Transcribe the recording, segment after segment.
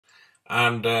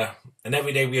And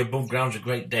every day we above ground's a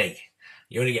great day.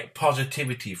 You only get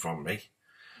positivity from me.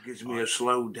 It gives me a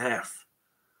slow death.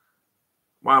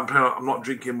 Well, I'm not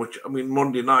drinking much. I mean,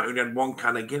 Monday night we only had 1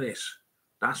 can of Guinness.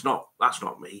 That's not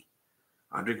me.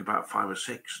 I drink about 5 or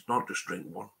 6, not just drink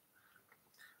one.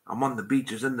 I'm on the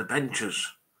beaches and the benches.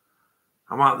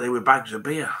 I'm out there with bags of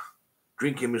beer,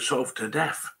 drinking myself to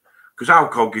death. Because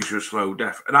alcohol gives you a slow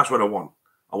death, and that's what I want.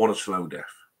 I want a slow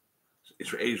death.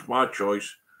 It's my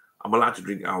choice. I'm allowed to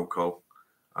drink alcohol,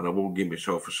 and I won't give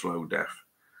myself a slow death.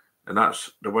 And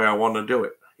that's the way I want to do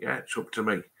it. Yeah, it's up to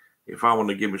me. If I want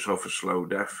to give myself a slow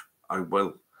death, I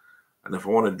will. And if I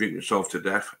want to drink myself to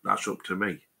death, that's up to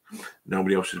me.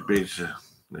 Nobody else's business.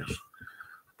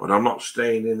 But I'm not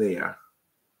staying in here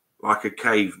like a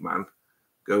caveman,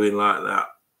 going like that.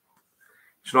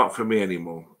 It's not for me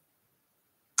anymore.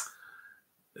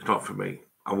 It's not for me.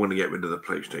 I'm going to get rid of the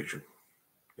PlayStation.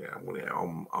 Yeah, I'm going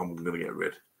to get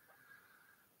rid.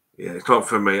 Yeah, it's not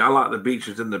for me. I like the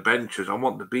beaches and the benches. I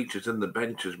want the beaches and the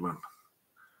benches, man.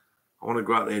 I want to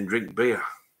go out there and drink beer.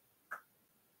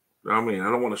 You know what I mean? I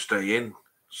don't want to stay in,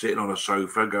 sitting on a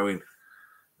sofa going,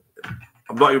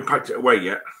 I'm not even packed it away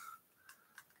yet.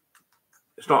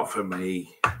 It's not for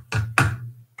me.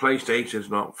 PlayStation's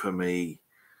not for me.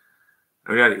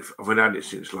 I've had it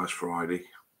since last Friday.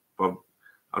 But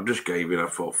I just gave in. I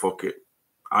thought, fuck it.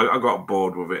 I got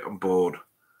bored with it. I'm bored.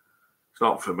 It's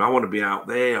not for me. I want to be out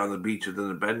there on the beaches and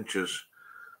the benches.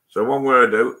 So one way I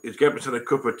do is get myself a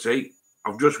cup of tea.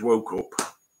 I've just woke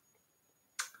up.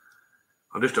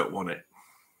 I just don't want it.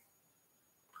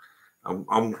 I'm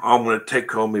going to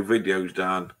take all my videos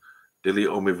down, delete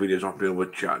all my videos off my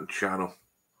other channel.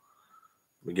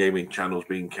 My gaming channel's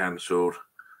been cancelled.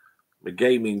 My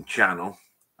gaming channel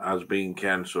has been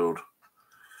cancelled.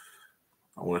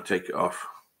 I want to take it off.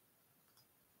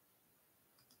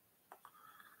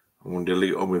 I'm going to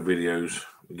delete all my videos,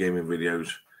 my gaming videos.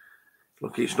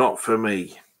 Look, it's not for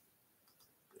me.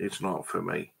 It's not for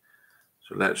me.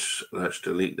 So let's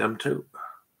delete them too.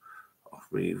 Off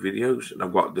my videos. And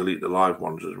I've got to delete the live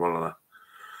ones as well. Haven't I?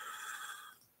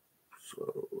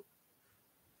 So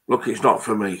look, it's not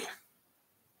for me.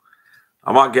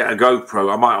 I might get a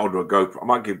GoPro. I might order a GoPro. I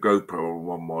might give GoPro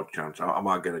one more chance. I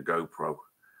might get a GoPro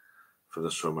for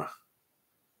the summer.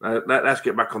 Let's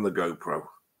get back on the GoPro.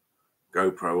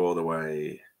 GoPro all the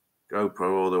way.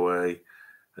 GoPro all the way.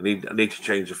 I need to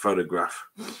change the photograph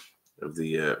of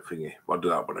the thingy. I'll do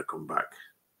that when I come back.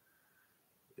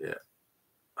 Yeah.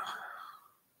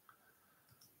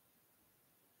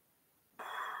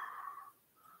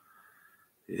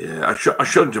 Yeah, I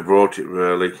shouldn't have brought it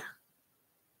really.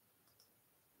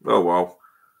 Oh well,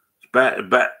 it's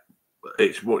better.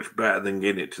 It's much better than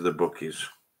giving it to the bookies.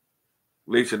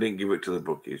 At least I didn't give it to the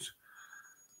bookies.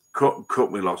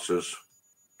 Cut my losses.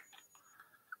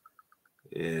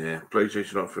 Yeah,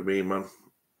 PlayStation not for me, man.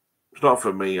 It's not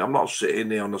for me. I'm not sitting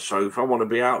there on the sofa. I want to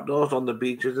be outdoors on the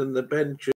beaches and the benches.